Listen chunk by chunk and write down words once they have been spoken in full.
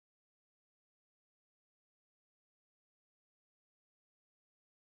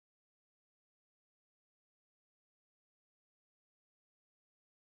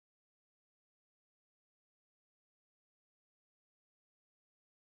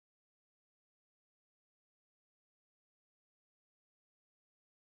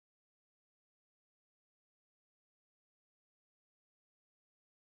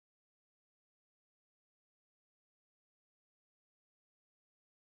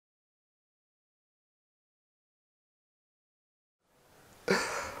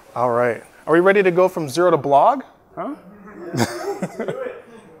All right. Are we ready to go from zero to blog? Huh? Let's do it.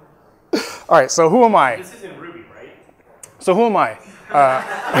 All right, so who am I? This is in Ruby, right? So who am I?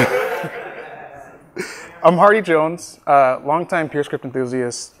 I'm Hardy Jones, longtime PureScript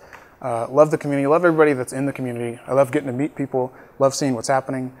enthusiast. Love the community, love everybody that's in the community. I love getting to meet people, love seeing what's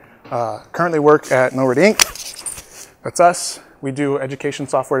happening. Currently work at No Word Inc. That's us. We do education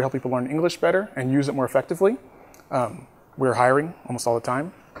software to help people learn English better and use it more effectively. We're hiring almost all the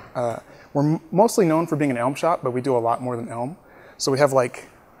time. We're mostly known for being an Elm shop, but we do a lot more than Elm. So we have like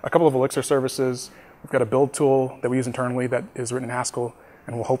a couple of Elixir services. We've got a build tool that we use internally that is written in Haskell,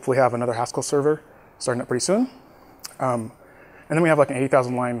 and we'll hopefully have another Haskell server starting up pretty soon. And then we have like an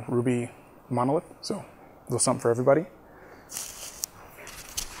 80,000 line Ruby monolith, so a little something for everybody.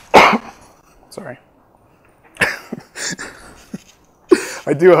 Sorry.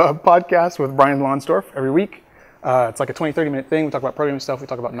 I do a podcast with Brian Lonsdorf every week. It's like a 20-30 minute thing. We talk about programming stuff. We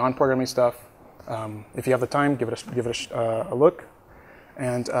talk about non-programming stuff. If you have the time, give it a look.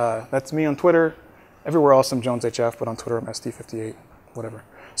 And that's me on Twitter. Everywhere else I'm JonesHF, but on Twitter I'm ST58, whatever.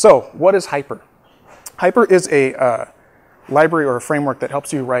 So what is Hyper? Hyper is a library or a framework that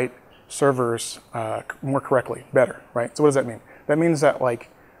helps you write servers more correctly, better, right? So what does that mean? That means that like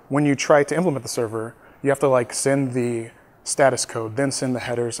when you try to implement the server, you have to like send the status code, then send the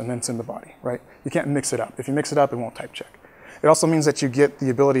headers, and then send the body, right? You can't mix it up. If you mix it up, it won't type check. It also means that you get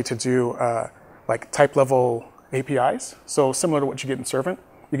the ability to do like type level APIs. So similar to what you get in Servant,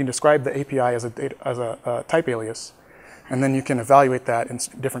 you can describe the API as a type alias, and then you can evaluate that in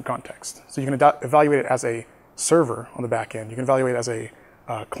different contexts. So you can evaluate it as a server on the back end. You can evaluate it as a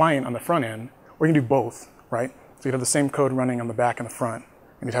client on the front end, or you can do both, right? So you'd have the same code running on the back and the front,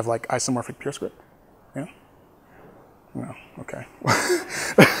 and you'd have like isomorphic PureScript. Yeah? No, okay.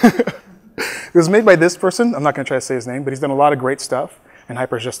 It was made by this person. I'm not going to try to say his name, but he's done a lot of great stuff, and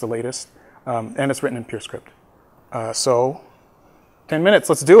Hyper is just the latest, and it's written in PureScript. So, 10 minutes,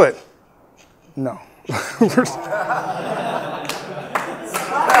 let's do it. No.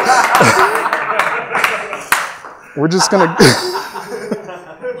 We're just going to...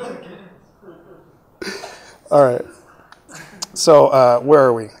 All right. So, where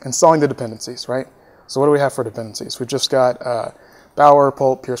are we? Installing the dependencies, right? So what do we have for dependencies? We've just got Bower,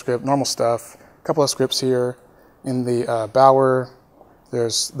 Pulp, PureScript, normal stuff, a couple of scripts here. In the Bower,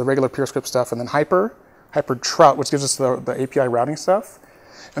 there's the regular PureScript stuff, and then Hyper Trout, which gives us the API routing stuff,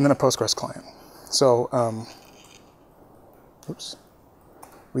 and then a Postgres client. So, oops,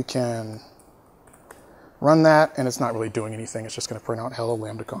 we can run that, and it's not really doing anything. It's just going to print out hello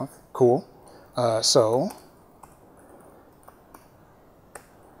LambdaConf. Cool. So,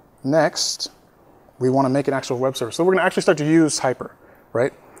 next, we want to make an actual web server. So we're going to actually start to use Hyper,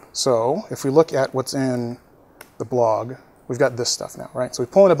 right? So if we look at what's in the blog, we've got this stuff now, right? So we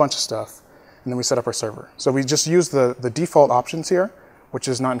pull in a bunch of stuff, and then we set up our server. So we just use the default options here, which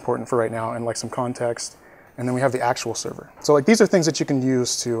is not important for right now, and like some context, and then we have the actual server. So like these are things that you can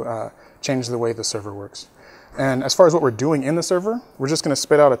use to change the way the server works. And as far as what we're doing in the server, we're just going to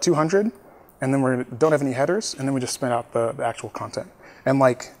spit out a 200, and then we don't have any headers, and then we just spit out the actual content. And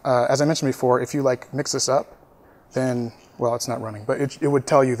like, as I mentioned before, if you like mix this up, then, well, it's not running, but it would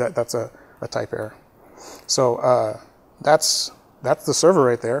tell you that that's a type error. So that's the server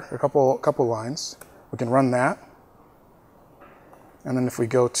right there, a couple lines. We can run that. And then if we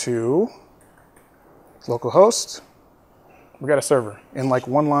go to localhost, we got a server in like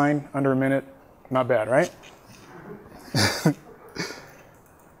one line, under a minute. Not bad, right?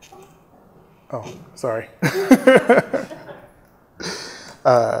 Oh, sorry.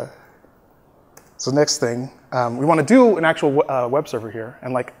 So next thing, we want to do an actual web server here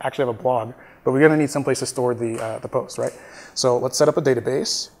and like actually have a blog, but we're going to need someplace to store the post, right? So let's set up a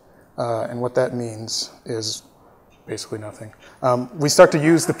database, and what that means is basically nothing. We start to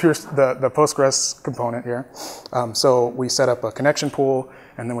use the Postgres component here. So we set up a connection pool,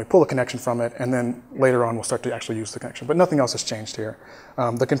 and then we pull a connection from it, and then later on we'll start to actually use the connection. But nothing else has changed here.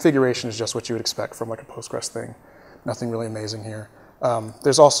 The configuration is just what you would expect from like a Postgres thing. Nothing really amazing here.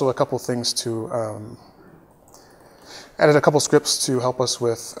 There's also a couple things to, added a couple scripts to help us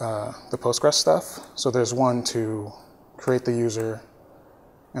with the Postgres stuff. So there's one to create the user,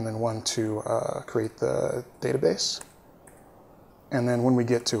 and then one to create the database. And then when we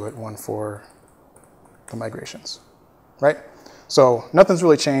get to it, one for the migrations, right? So nothing's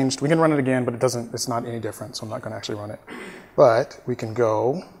really changed. We can run it again, but it's not any different, so I'm not going to actually run it. But we can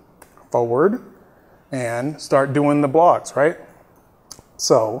go forward and start doing the blogs, right?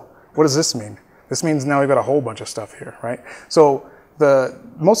 So what does this mean? This means now we've got a whole bunch of stuff here, right? So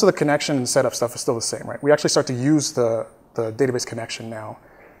most of the connection and setup stuff is still the same, right? We actually start to use the database connection now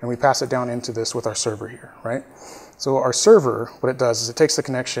and we pass it down into this with our server here, right? So our server, what it does is it takes the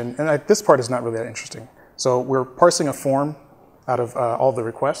connection, and this part is not really that interesting. So we're parsing a form out of all the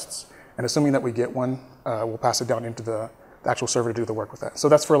requests, and assuming that we get one, we'll pass it down into the actual server to do the work with that. So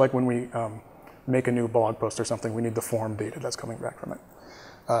that's for like when we make a new blog post or something, we need the form data that's coming back from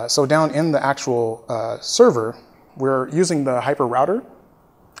it. So down in the actual server, we're using the hyper router.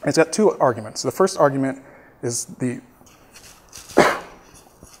 It's got two arguments. The first argument is the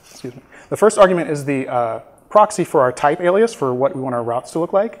excuse me. The first argument is the proxy for our type alias for what we want our routes to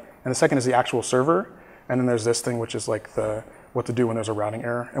look like, and the second is the actual server. And then there's this thing which is like the what to do when there's a routing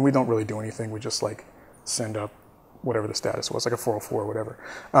error, and we don't really do anything. We just like send up whatever the status was, like a 404 or whatever.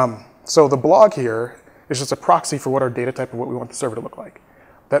 So the blog here is just a proxy for what our data type of what we want the server to look like.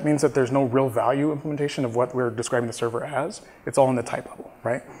 That means that there's no real value implementation of what we're describing the server as. It's all in the type level,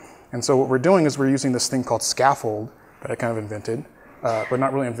 right? And so what we're doing is we're using this thing called scaffold that I kind of invented, but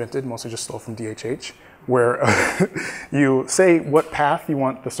not really invented, mostly just stole from DHH, where you say what path you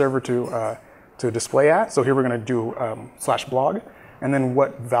want the server to display at. So here we're going to do /blog, and then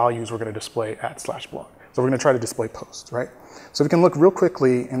what values we're going to display at /blog. So we're going to try to display posts, right? So we can look real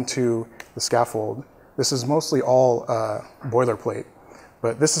quickly into the scaffold. This is mostly all boilerplate,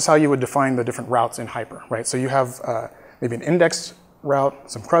 but this is how you would define the different routes in Hyper, right? So you have maybe an index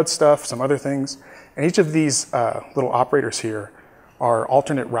route, some CRUD stuff, some other things, and each of these little operators here are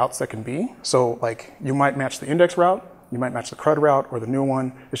alternate routes that can be. So like you might match the index route, you might match the CRUD route or the new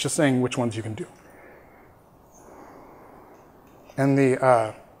one. It's just saying which ones you can do. And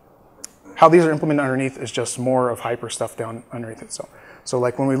the how these are implemented underneath is just more of Hyper stuff down underneath it. So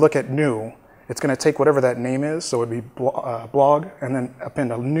like when we look at new, it's going to take whatever that name is. So it'd be blog and then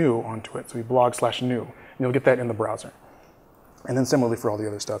append a new onto it. So it'd be blog/new. And you'll get that in the browser. And then similarly for all the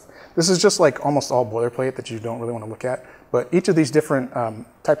other stuff. This is just like almost all boilerplate that you don't really want to look at. But each of these different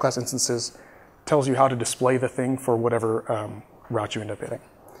type class instances tells you how to display the thing for whatever route you end up hitting.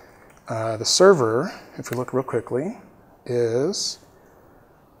 The server, if we look real quickly, is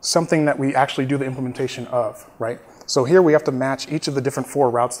something that we actually do the implementation of, right? So here we have to match each of the different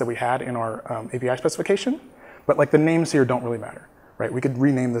 4 routes that we had in our API specification, but like the names here don't really matter, right? We could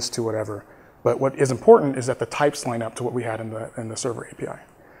rename this to whatever, but what is important is that the types line up to what we had in the server API.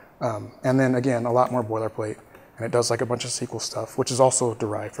 And then again, a lot more boilerplate, and it does like a bunch of SQL stuff, which is also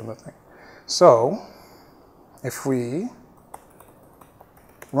derived from the thing. So if we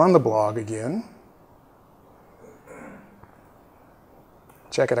run the blog again,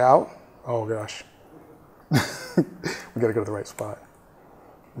 check it out. Oh gosh. We gotta go to the right spot.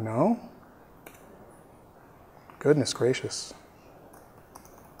 No? Goodness gracious.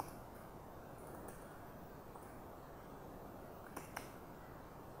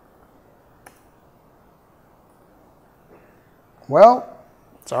 Well,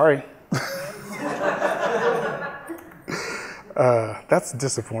 sorry. That's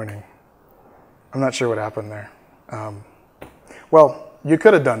disappointing. I'm not sure what happened there. Well, you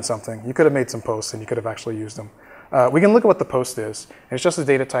could have done something. You could have made some posts and you could have actually used them. We can look at what the post is. It's just a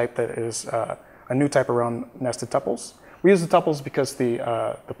data type that is a new type around nested tuples. We use the tuples because the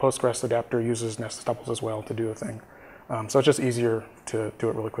Postgres adapter uses nested tuples as well to do the thing. So it's just easier to do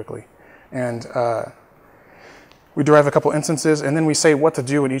it really quickly. And we derive a couple instances, and then we say what to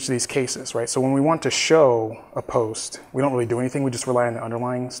do in each of these cases, right? So when we want to show a post, we don't really do anything. We just rely on the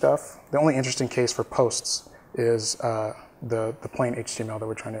underlying stuff. The only interesting case for posts is the plain HTML that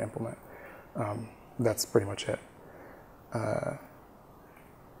we're trying to implement. That's pretty much it.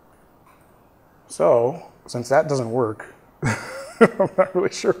 So since that doesn't work, I'm not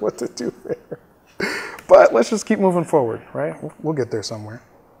really sure what to do there. But let's just keep moving forward, right? We'll get there somewhere.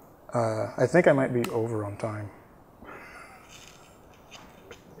 I think I might be over on time.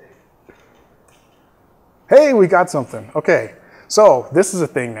 Hey, we got something. Okay, so this is a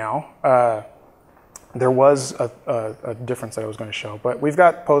thing now. There was a difference that I was going to show, but we've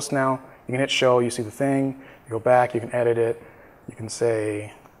got post now. You can hit show, you see the thing, you go back, you can edit it. You can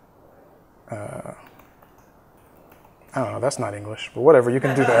say, I don't know, that's not English, but whatever, you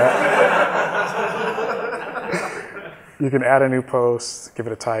can do that. You can add a new post, give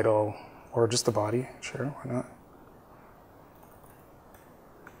it a title, or just the body, sure, why not?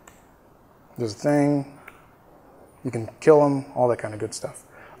 There's a thing, you can kill them, all that kind of good stuff.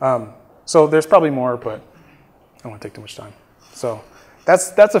 So there's probably more, but I don't want to take too much time. So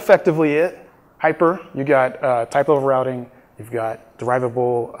that's effectively it. Hyper, you got type level routing, you've got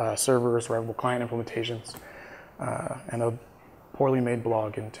derivable servers, derivable client implementations, and a poorly made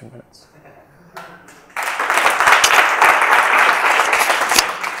blog in 10 minutes.